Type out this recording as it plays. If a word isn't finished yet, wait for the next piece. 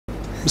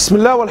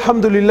Bismillah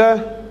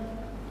walhamdulillah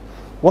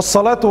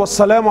wassalatu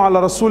wassalamu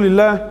ala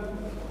rasulillah.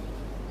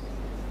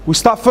 We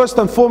start first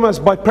and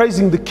foremost by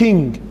praising the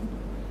King,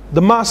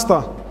 the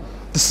Master,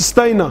 the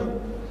Sustainer,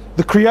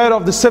 the Creator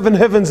of the seven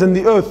heavens and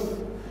the earth,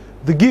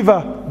 the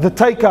Giver, the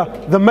Taker,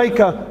 the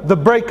Maker, the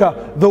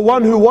Breaker, the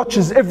one who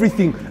watches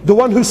everything, the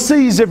one who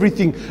sees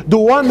everything, the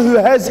one who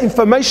has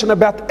information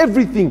about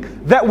everything,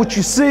 that which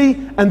you see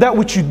and that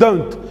which you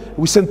don't.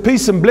 We send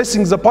peace and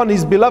blessings upon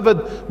His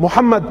beloved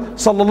Muhammad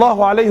sallallahu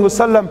alayhi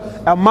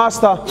wasallam, our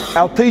master,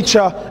 our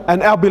teacher,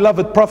 and our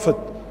beloved Prophet.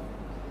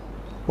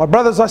 My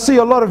brothers, I see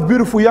a lot of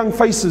beautiful young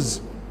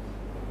faces.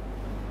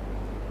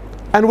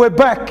 And we're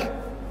back.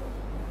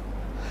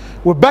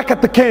 We're back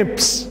at the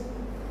camps.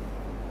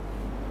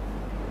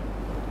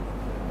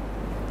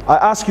 I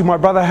ask you, my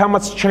brother, how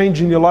much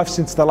changed in your life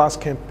since the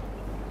last camp?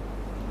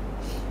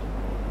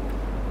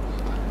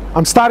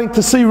 I'm starting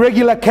to see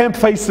regular camp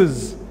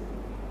faces.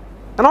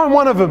 And I'm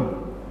one of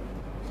them.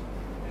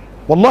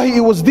 Wallahi,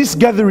 it was this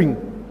gathering,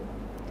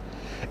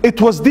 it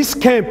was this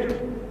camp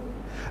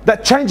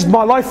that changed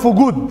my life for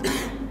good.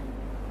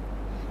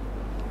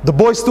 The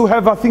boys still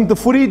have, I think, the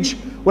footage.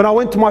 When I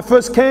went to my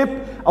first camp,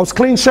 I was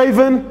clean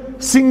shaven,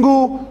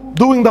 single,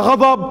 doing the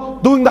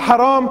ghadab, doing the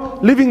haram,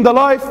 living the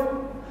life.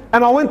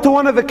 And I went to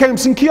one of the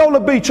camps in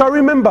Kiola Beach, I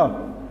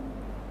remember.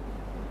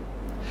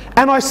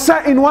 And I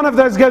sat in one of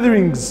those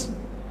gatherings.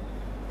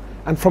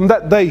 And from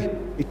that day,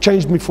 it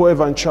changed me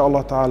forever,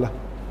 inshallah ta'ala.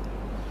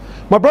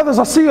 My brothers,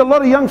 I see a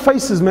lot of young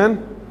faces,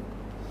 man.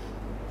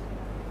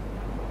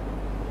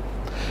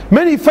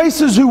 Many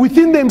faces who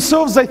within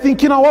themselves, they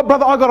think, you know what,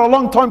 brother, I got a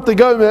long time to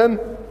go, man.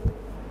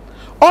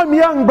 I'm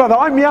young, brother,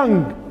 I'm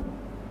young.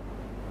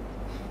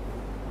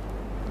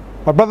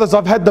 My brothers,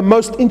 I've had the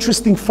most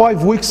interesting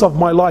 5 weeks of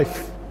my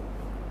life.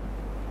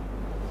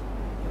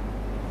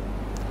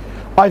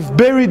 I've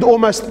buried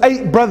almost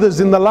 8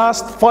 brothers in the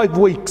last 5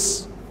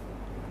 weeks.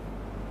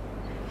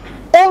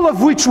 All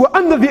of which were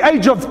under the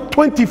age of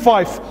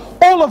 25.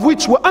 All of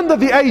which were under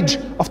the age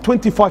of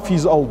 25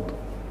 years old.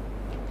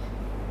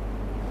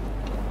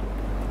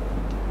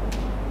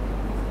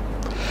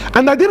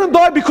 And they didn't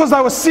die because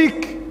they were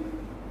sick.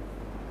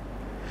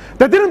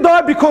 They didn't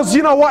die because,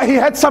 you know what, he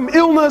had some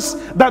illness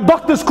that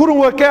doctors couldn't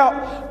work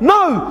out.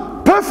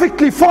 No,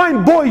 perfectly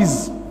fine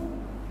boys.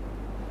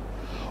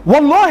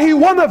 Wallahi,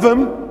 one of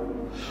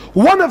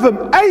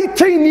them,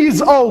 18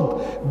 years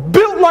old,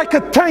 built like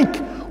a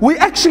tank. We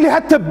actually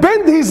had to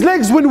bend his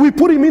legs when we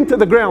put him into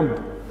the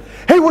ground.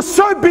 He was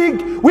so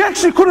big, we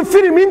actually couldn't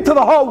fit him into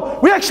the hole.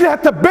 We actually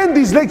had to bend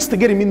his legs to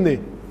get him in there.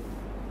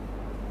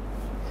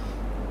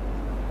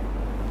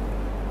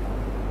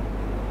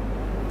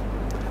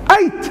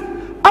 Eight,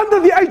 under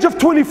the age of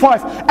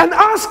 25. And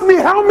ask me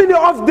how many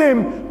of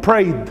them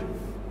prayed.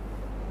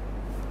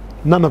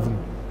 None of them.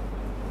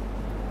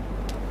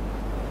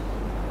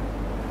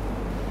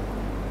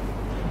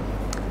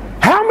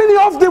 How many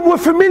of them were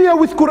familiar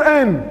with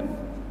Quran?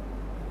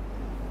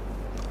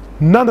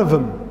 None of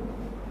them.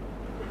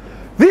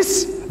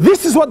 This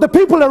is what the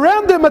people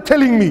around them are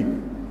telling me.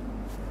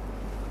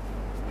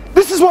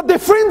 This is what their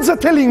friends are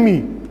telling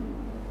me.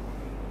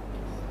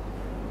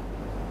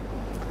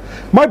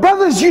 My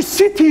brothers, you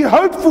sit here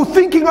hopeful,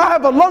 thinking I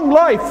have a long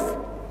life.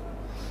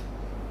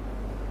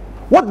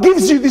 What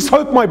gives you this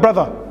hope, my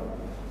brother?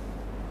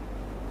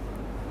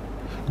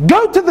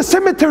 Go to the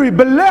cemetery,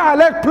 billah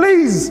alaik,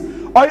 please.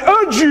 I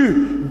urge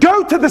you,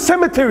 go to the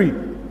cemetery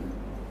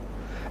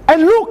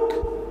and look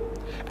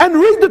and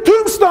read the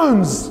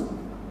tombstones.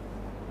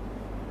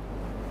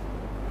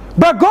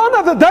 But gone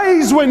are the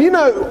days when, you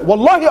know,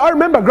 wallahi, I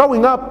remember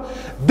growing up,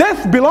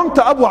 death belonged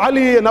to Abu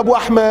Ali and Abu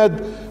Ahmed,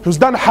 who's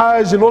done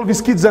Hajj, and all of his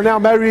kids are now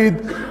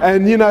married,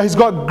 and you know, he's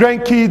got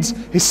grandkids,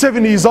 he's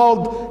 70 years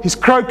old, he's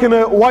croaking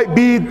a white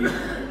beard.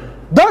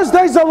 Those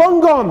days are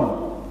long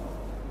gone.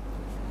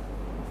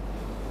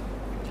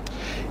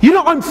 You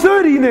know, I'm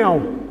 30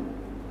 now.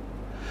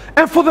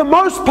 And for the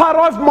most part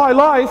of my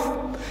life,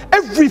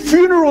 every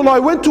funeral I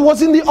went to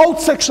was in the old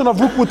section of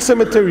Rookwood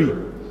Cemetery.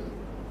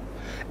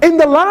 In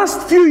the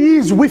last few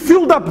years, we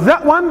filled up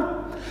that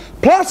one,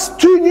 plus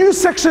 2 new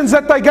sections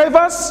that they gave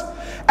us,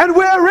 and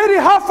we're already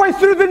halfway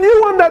through the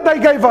new one that they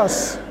gave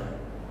us.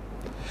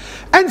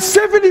 And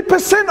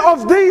 70%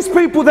 of these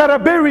people that are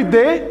buried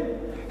there,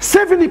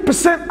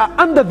 70% are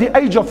under the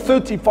age of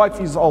 35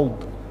 years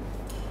old.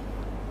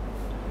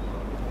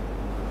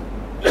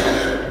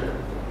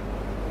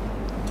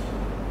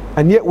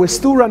 And yet we're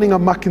still running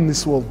amok in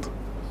this world.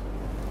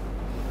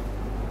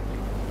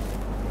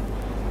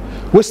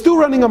 We're still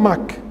running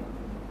amok.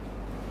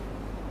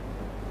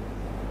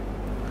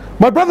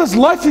 My brothers,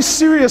 life is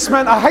serious,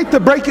 man. I hate to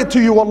break it to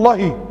you,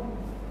 wallahi.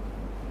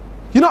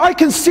 You know, I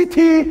can sit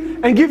here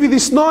and give you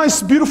this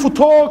nice, beautiful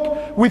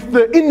talk with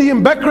the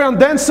Indian background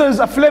dancers,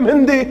 Aflam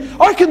Hindi.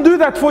 I can do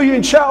that for you,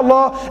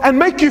 inshallah, and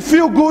make you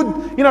feel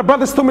good. You know,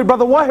 brothers tell me,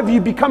 brother, why have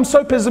you become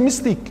so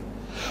pessimistic?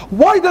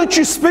 Why don't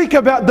you speak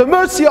about the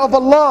mercy of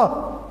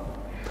Allah,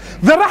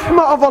 the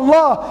rahmah of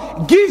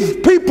Allah?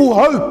 Give people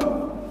hope.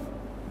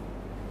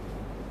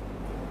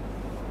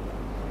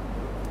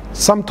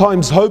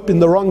 Sometimes hope in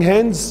the wrong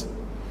hands,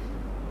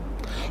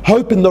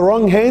 hope in the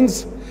wrong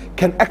hands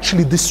can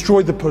actually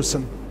destroy the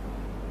person.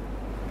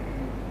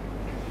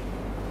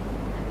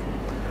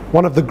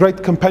 One of the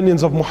great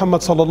companions of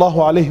Muhammad sallallahu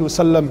alaihi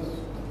wasallam,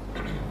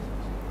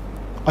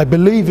 I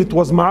believe it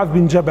was Mu'adh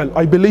bin Jabal,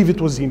 I believe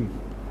it was him,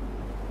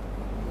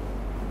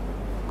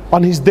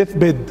 on his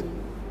deathbed,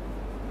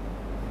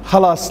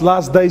 khalas,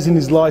 last days in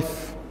his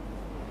life,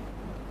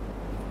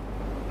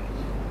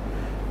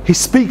 he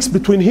speaks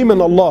between him and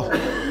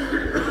Allah,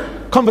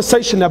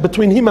 conversation now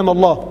between him and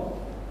Allah.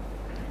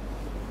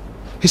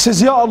 He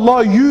says, Ya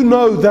Allah, you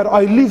know that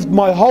I lived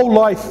my whole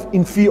life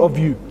in fear of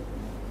you.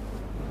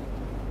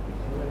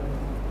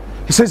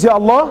 He says, Ya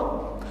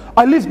Allah,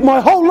 I lived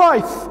my whole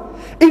life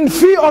in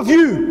fear of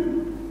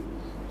you.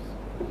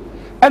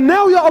 And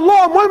now, Ya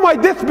Allah, I'm on my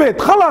deathbed.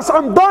 Khalas,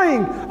 I'm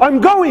dying,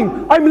 I'm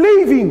going, I'm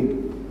leaving.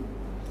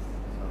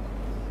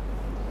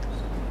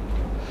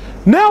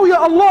 Now, Ya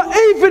Allah,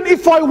 even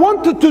if I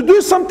wanted to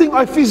do something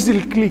I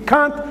physically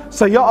can't,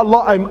 say, Ya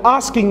Allah, I'm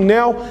asking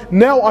now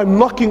I'm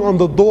knocking on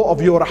the door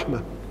of your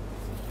rahmah.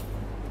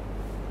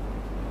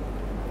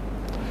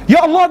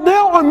 Ya Allah,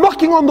 now I'm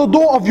knocking on the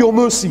door of your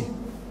mercy.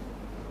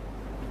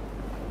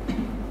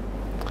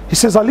 He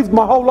says, I lived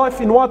my whole life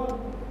in what?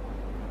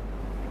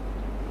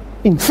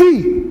 In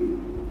fear.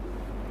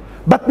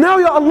 But now,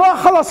 Ya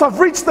Allah, khalas, I've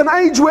reached an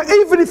age where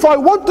even if I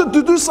wanted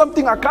to do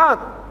something, I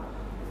can't.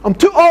 I'm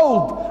too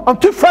old, I'm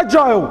too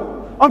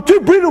fragile, I'm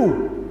too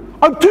brittle,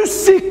 I'm too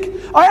sick,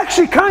 I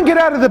actually can't get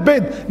out of the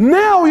bed.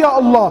 Now, Ya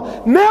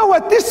Allah, now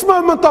at this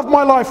moment of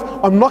my life,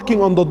 I'm knocking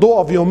on the door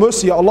of your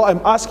mercy. Ya Allah, I'm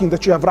asking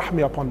that you have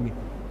rahmah upon me.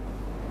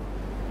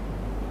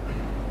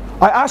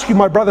 I ask you,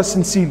 my brother,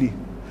 sincerely,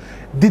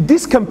 did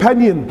this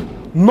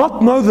companion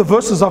not know the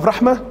verses of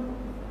rahmah?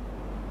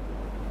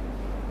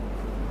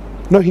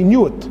 No, he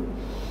knew it.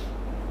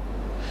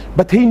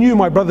 But he knew,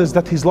 my brothers,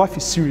 that his life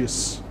is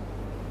serious.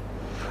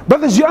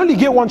 Brothers, you only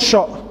get one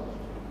shot.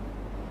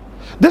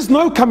 There's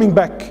no coming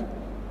back.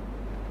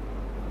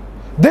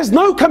 There's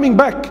no coming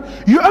back.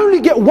 You only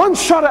get one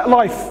shot at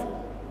life.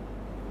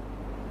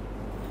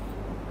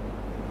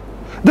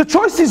 The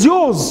choice is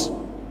yours.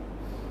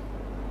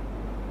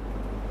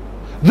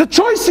 The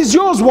choice is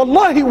yours.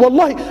 Wallahi,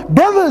 wallahi.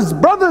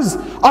 Brothers,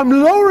 I'm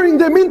lowering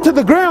them into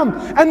the ground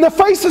and the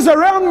faces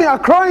around me are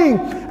crying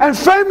and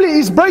family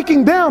is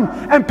breaking down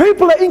and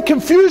people are in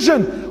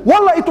confusion.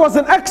 Wallah, it was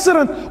an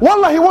accident.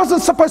 Wallah, he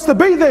wasn't supposed to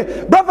be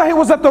there. Brother, he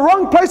was at the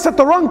wrong place at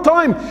the wrong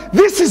time.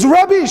 This is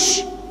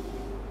rubbish.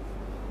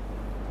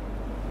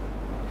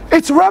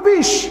 It's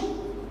rubbish.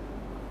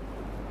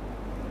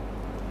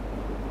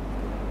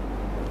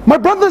 My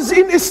brothers,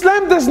 in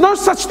Islam, there's no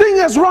such thing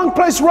as wrong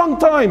place, wrong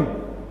time.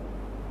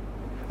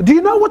 Do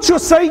you know what you're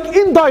saying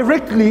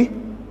indirectly?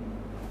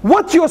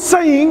 What you're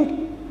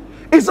saying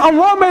is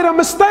Allah made a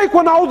mistake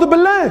when a'udhu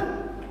billah.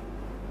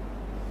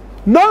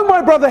 No,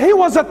 my brother, he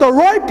was at the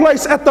right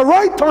place at the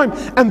right time,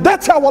 and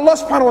that's how Allah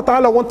subhanahu wa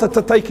ta'ala wanted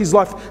to take his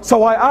life.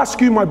 So I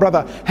ask you, my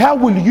brother, how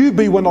will you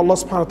be when Allah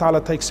subhanahu wa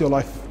ta'ala takes your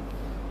life?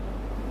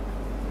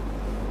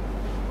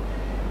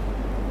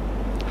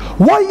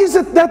 Why is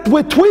it that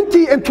we're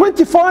 20 and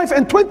 25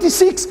 and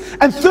 26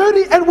 and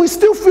 30 and we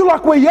still feel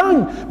like we're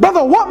young?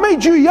 Brother, what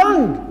made you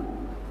young?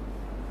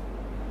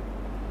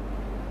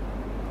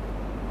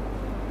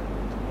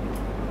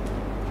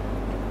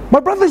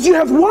 My brothers, you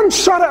have one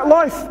shot at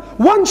life.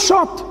 One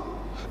shot.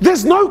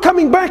 There's no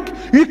coming back.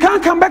 You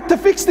can't come back to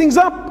fix things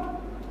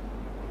up.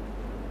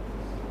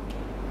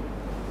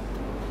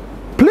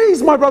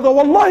 Please, my brother,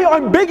 wallahi,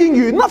 I'm begging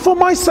you, not for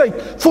my sake,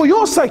 for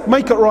your sake,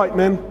 make it right,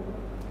 man.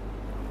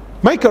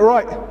 Make it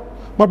right.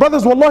 My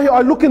brothers, wallahi, I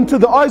look into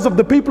the eyes of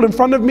the people in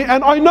front of me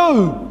and I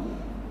know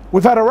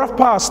we've had a rough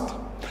past.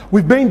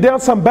 We've been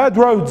down some bad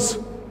roads.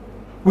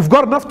 We've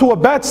gotten off to a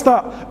bad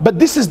start. But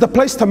this is the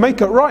place to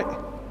make it right.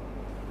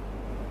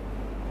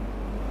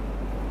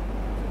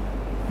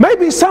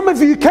 Maybe some of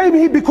you came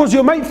here because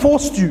your mate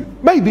forced you.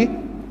 Maybe.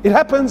 It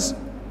happens.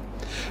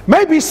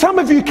 Maybe some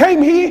of you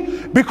came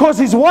here because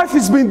his wife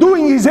has been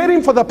doing his head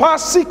in for the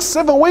past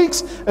 6-7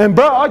 weeks and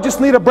bro, I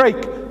just need a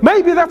break.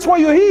 Maybe that's why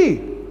you're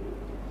here.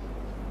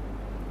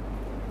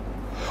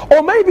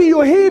 Or maybe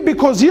you're here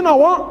because, you know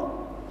what?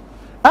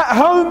 At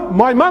home,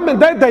 my mum and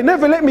dad, they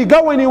never let me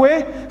go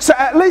anywhere. So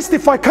at least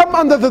if I come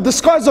under the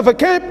disguise of a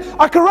camp,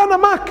 I can run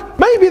amok.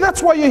 Maybe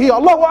that's why you're here.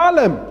 Allahu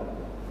Alam.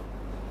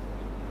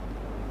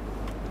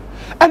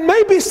 And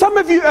maybe some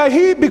of you are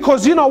here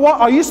because, you know what,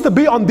 I used to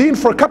be on deen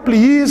for a couple of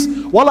years.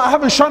 Well, I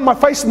haven't shown my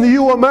face in the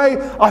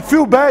UMA. I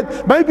feel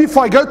bad. Maybe if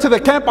I go to the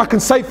camp, I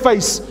can save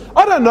face.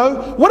 I don't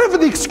know. Whatever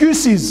the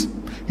excuse is.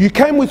 You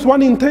came with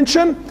one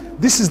intention.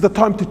 This is the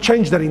time to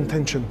change that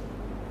intention.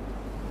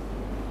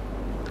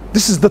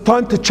 This is the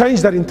time to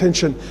change that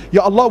intention.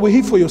 Ya Allah, we're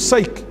here for your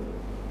sake.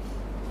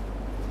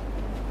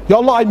 Ya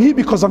Allah, I'm here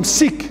because I'm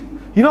sick.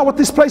 You know what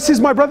this place is,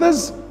 my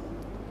brothers?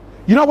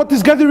 You know what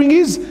this gathering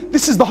is?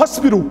 This is the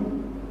hospital.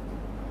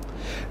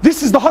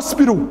 This is the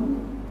hospital.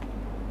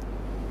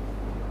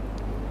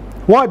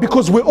 Why?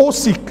 Because we're all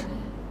sick.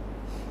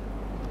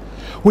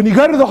 When you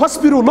go to the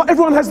hospital, not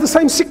everyone has the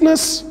same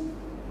sickness.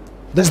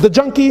 There's the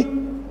junkie.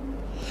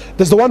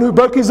 There's the one who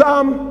broke his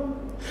arm.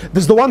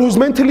 There's the one who's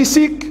mentally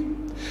sick.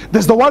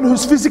 There's the one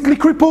who's physically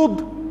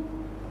crippled.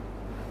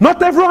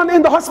 Not everyone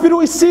in the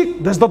hospital is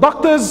sick. There's the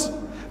doctors.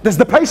 There's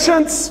the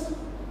patients.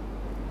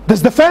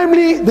 There's the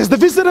family. There's the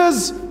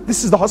visitors.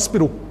 This is the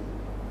hospital.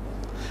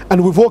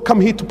 And we've all come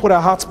here to put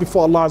our hearts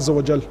before Allah Azza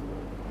wa Jal.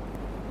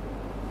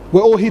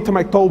 We're all here to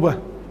make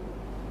tawbah.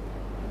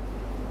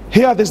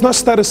 Here, there's no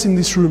status in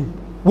this room.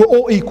 We're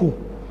all equal.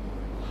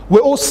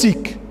 We're all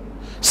sick.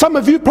 Some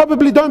of you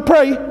probably don't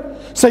pray.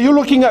 So you're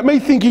looking at me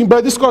thinking,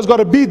 bro, this guy's got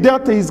a beard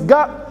down to his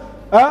gut.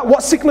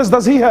 What sickness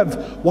does he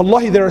have?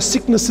 Wallahi, there are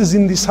sicknesses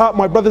in this heart,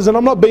 my brothers, and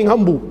I'm not being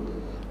humble.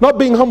 Not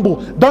being humble.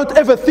 Don't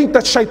ever think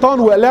that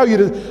shaitan will allow you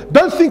to.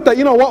 Don't think that,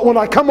 you know what, when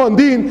I come on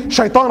deen,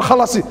 shaitan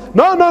khalasi.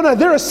 No.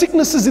 There are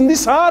sicknesses in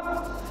this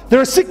heart. There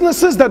are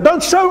sicknesses that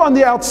don't show on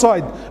the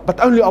outside, but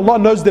only Allah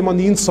knows them on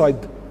the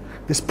inside.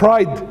 There's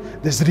pride,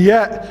 there's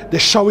riyah,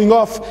 there's showing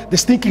off,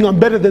 there's thinking I'm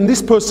better than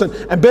this person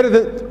and better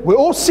than. We're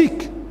all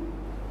sick.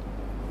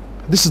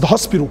 This is the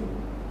hospital.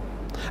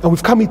 And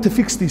we've come here to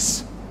fix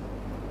this.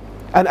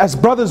 And as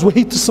brothers, we're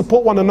here to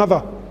support one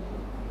another.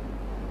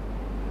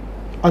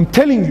 I'm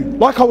telling you,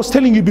 like I was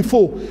telling you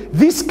before,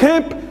 this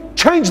camp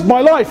changed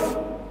my life.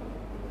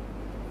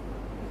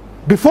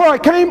 Before I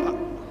came,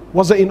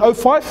 was it in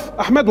 05?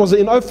 Ahmed, was it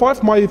in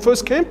 05, my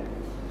first camp?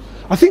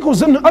 I think it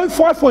was in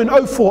 05 or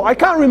in 04. I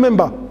can't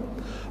remember.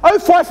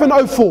 05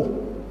 and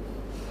 04.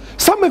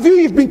 Some of you,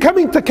 you've been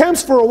coming to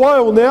camps for a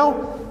while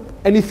now,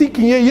 and you're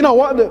thinking, yeah, you know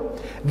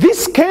what?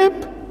 This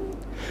camp,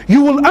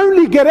 you will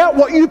only get out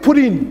what you put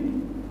in.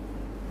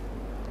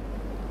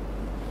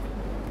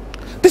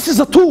 This is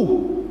a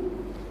tool.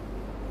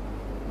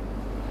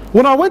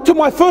 When I went to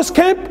my first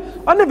camp,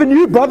 I never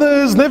knew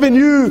brothers, never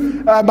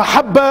knew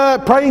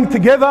mahabba, praying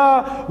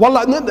together.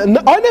 Wallah,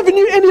 I never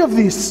knew any of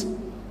this.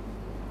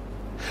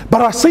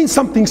 But I seen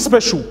something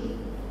special.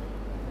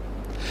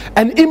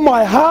 And in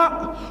my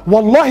heart,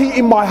 wallahi,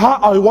 in my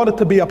heart, I wanted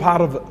to be a part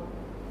of it.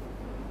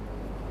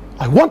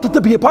 I wanted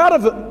to be a part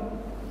of it.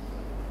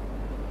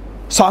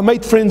 So I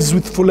made friends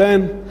with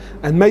Fulan,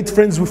 and made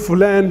friends with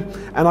Fulan,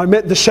 and I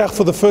met the Shaykh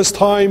for the first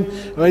time,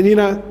 and you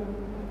know,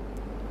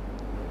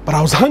 but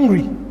I was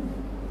hungry.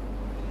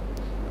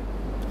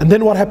 And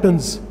then what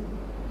happens?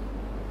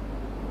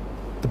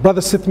 The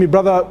brother said to me,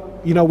 brother,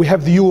 you know, we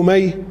have the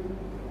UMA,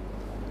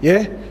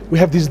 yeah? We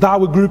have this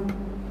da'wah group.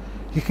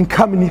 You can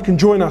come and you can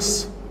join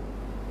us.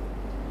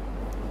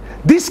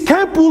 This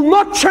camp will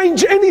not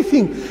change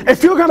anything.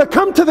 If you're going to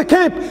come to the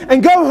camp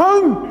and go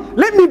home,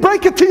 let me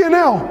break it to you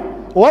now.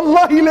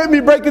 Wallahi, let me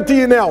break it to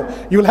you now.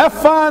 You'll have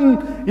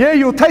fun, yeah,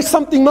 you'll taste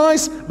something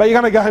nice, but you're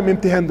going to go home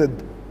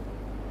empty-handed.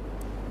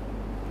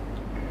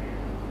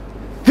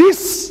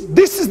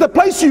 This is the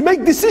place you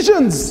make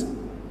decisions.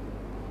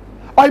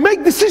 I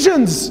make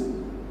decisions.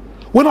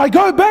 When I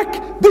go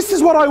back, this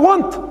is what I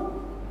want.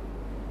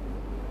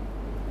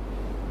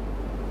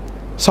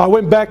 So I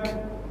went back,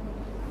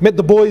 met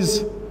the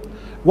boys.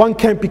 One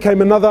camp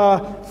became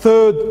another,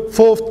 third,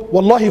 fourth.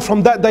 Wallahi,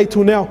 from that day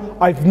till now,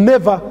 I've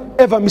never,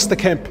 ever missed a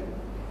camp.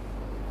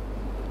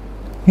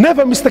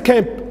 Never missed a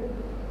camp.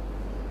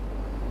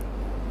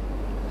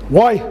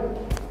 Why?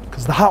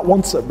 Because the heart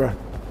wants it, bro.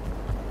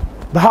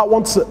 The heart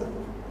wants it.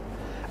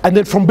 And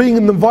then from being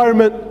in the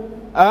environment,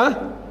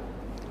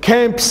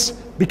 camps,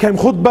 became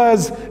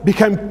khutbahs,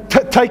 became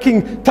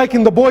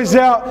taking the boys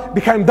out,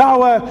 became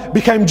dawah,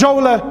 became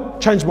jawla,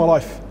 changed my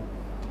life.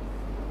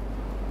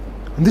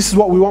 And this is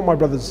what we want, my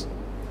brothers.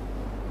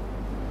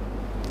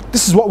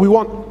 This is what we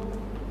want.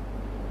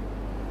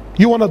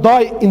 You want to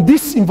die in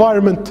this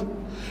environment.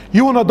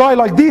 You want to die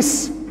like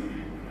this.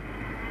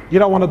 You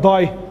don't want to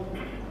die.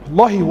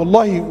 Wallahi,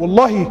 wallahi,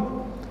 wallahi.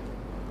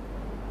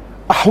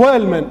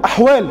 Ahwal, man,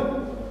 ahwal.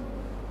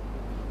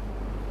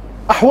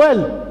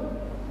 Ahwal.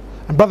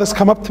 And brothers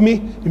come up to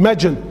me,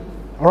 imagine,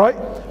 all right?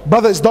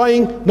 Brother is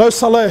dying, no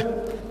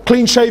salah,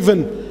 clean shaven,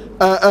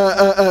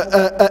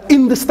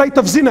 in the state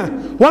of zina.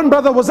 One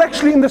brother was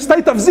actually in the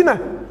state of zina.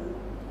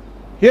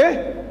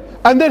 Yeah?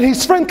 And then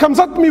his friend comes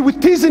up to me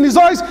with tears in his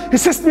eyes. He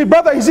says to me,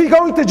 brother, is he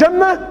going to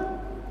Jannah?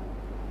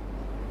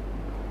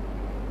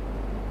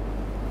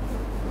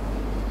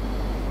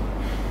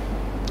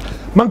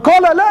 Man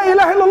qala la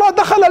ilaha illallah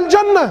dakhala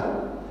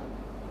al-jannah.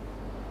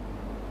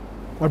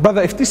 My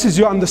brother, if this is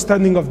your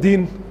understanding of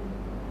deen,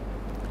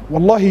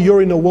 wallahi,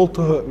 you're in a world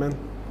to hurt, man.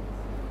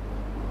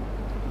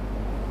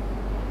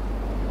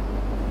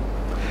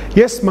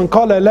 Yes, man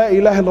qala la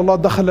ilaha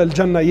illallah dakhala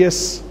al-jannah,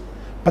 yes.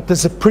 But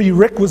there's a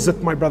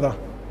prerequisite, my brother.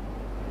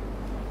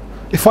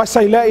 If I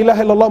say la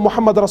ilaha illallah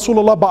Muhammad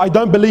Rasulullah, but I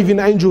don't believe in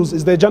angels,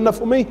 is there Jannah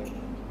for me?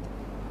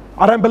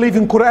 I don't believe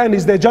in Quran,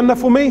 is there Jannah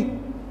for me?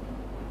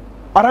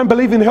 I don't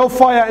believe in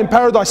hellfire and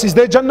paradise, is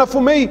there Jannah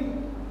for me?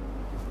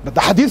 But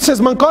the hadith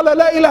says, man qala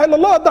la ilaha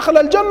illallah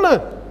dakhala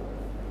al-jannah.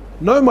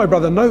 No, my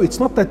brother, no, it's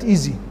not that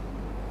easy.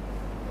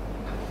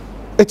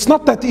 It's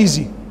not that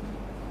easy.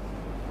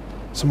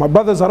 So my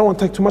brothers, I don't want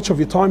to take too much of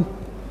your time.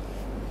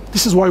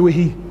 This is why we're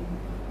here.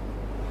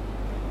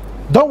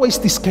 Don't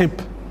waste this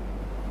camp.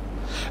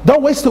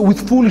 Don't waste it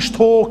with foolish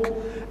talk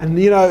And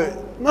you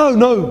know,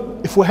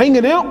 no. If we're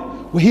hanging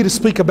out, we're here to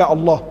speak about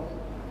Allah.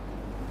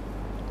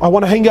 I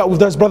want to hang out with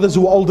those brothers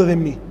who are older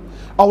than me.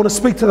 I want to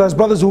speak to those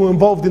brothers who are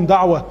involved in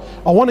da'wah.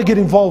 I want to get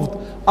involved.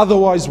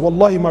 Otherwise,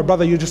 wallahi, my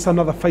brother, you're just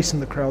another face in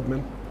the crowd,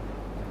 man.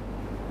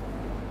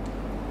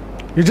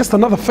 You're just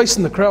another face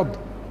in the crowd.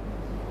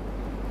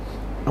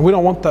 And we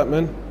don't want that,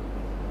 man.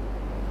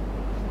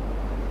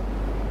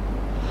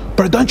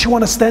 But don't you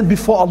want to stand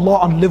before Allah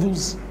on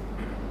levels?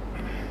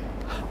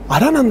 I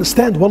don't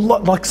understand.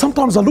 Wallah, like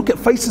sometimes I look at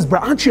faces, bro.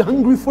 Aren't you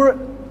hungry for it?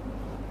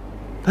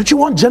 Don't you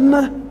want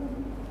Jannah?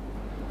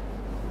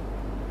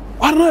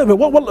 I don't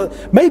know,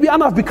 but maybe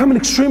I've become an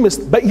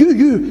extremist, but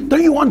you,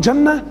 don't you want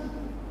Jannah?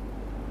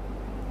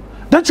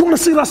 Don't you want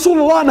to see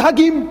Rasulullah and hug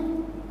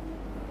him?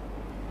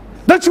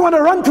 Don't you want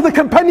to run to the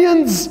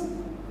companions?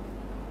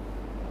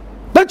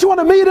 Don't you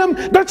want to meet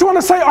him? Don't you want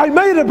to say, I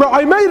made it, bro,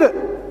 I made it.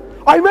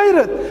 I made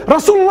it.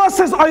 Rasulullah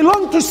says, I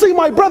long to see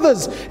my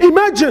brothers.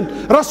 Imagine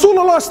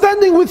Rasulullah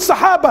standing with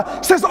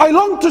Sahaba, says, I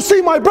long to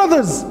see my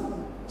brothers.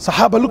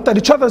 Sahaba looked at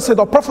each other and said,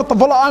 oh Prophet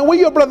of Allah, aren't we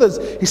your brothers?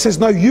 He says,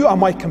 no, you are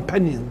my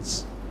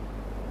companions.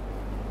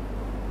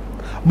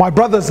 My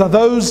brothers are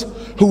those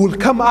who will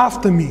come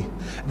after me.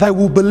 They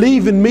will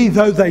believe in me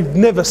though they've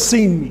never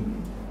seen me.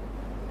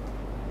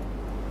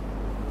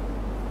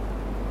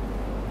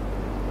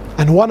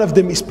 And one of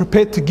them is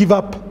prepared to give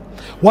up.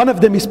 One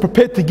of them is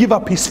prepared to give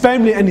up his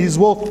family and his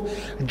wealth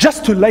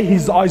just to lay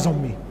his eyes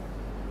on me.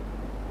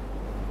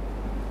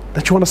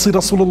 Don't you want to see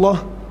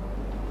Rasulullah?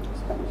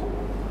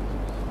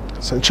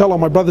 So inshallah,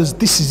 my brothers,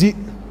 this is it.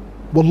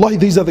 Wallahi,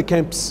 these are the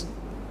camps.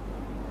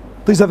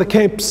 These are the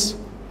camps.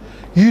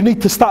 You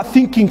need to start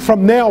thinking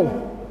from now.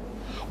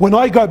 When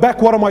I go back,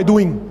 what am I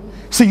doing?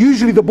 See,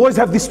 usually the boys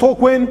have this talk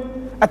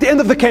when? At the end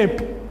of the camp.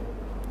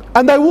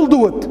 And they will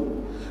do it.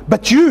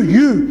 But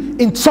you,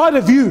 inside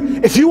of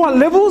you, if you want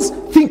levels,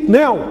 think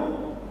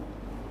now.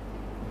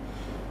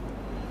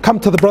 Come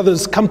to the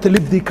brothers, come to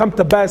Libdi, come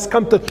to Bas,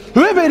 come to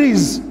whoever it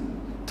is.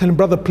 Tell him,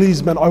 brother,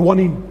 please, man, I want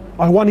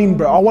in,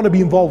 bro. I want to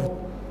be involved.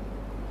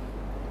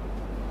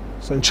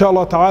 So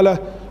inshallah ta'ala,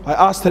 I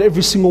ask that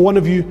every single one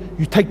of you,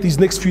 you take these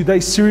next few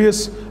days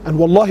serious. And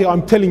wallahi,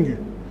 I'm telling you,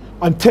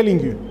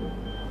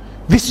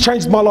 this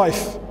changed my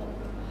life.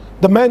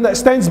 The man that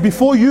stands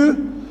before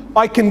you,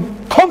 I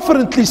can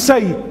confidently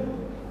say,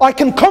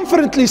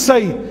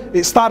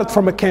 it started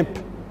from a camp.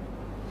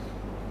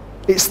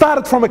 It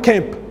started from a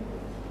camp.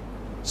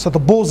 So the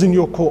ball's in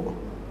your court.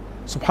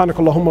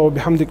 Subhanakallahumma wa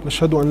bihamdik,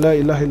 nashhadu an la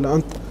ilaha illa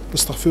ant,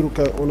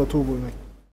 nastaghfiruka wa natubu ilayk.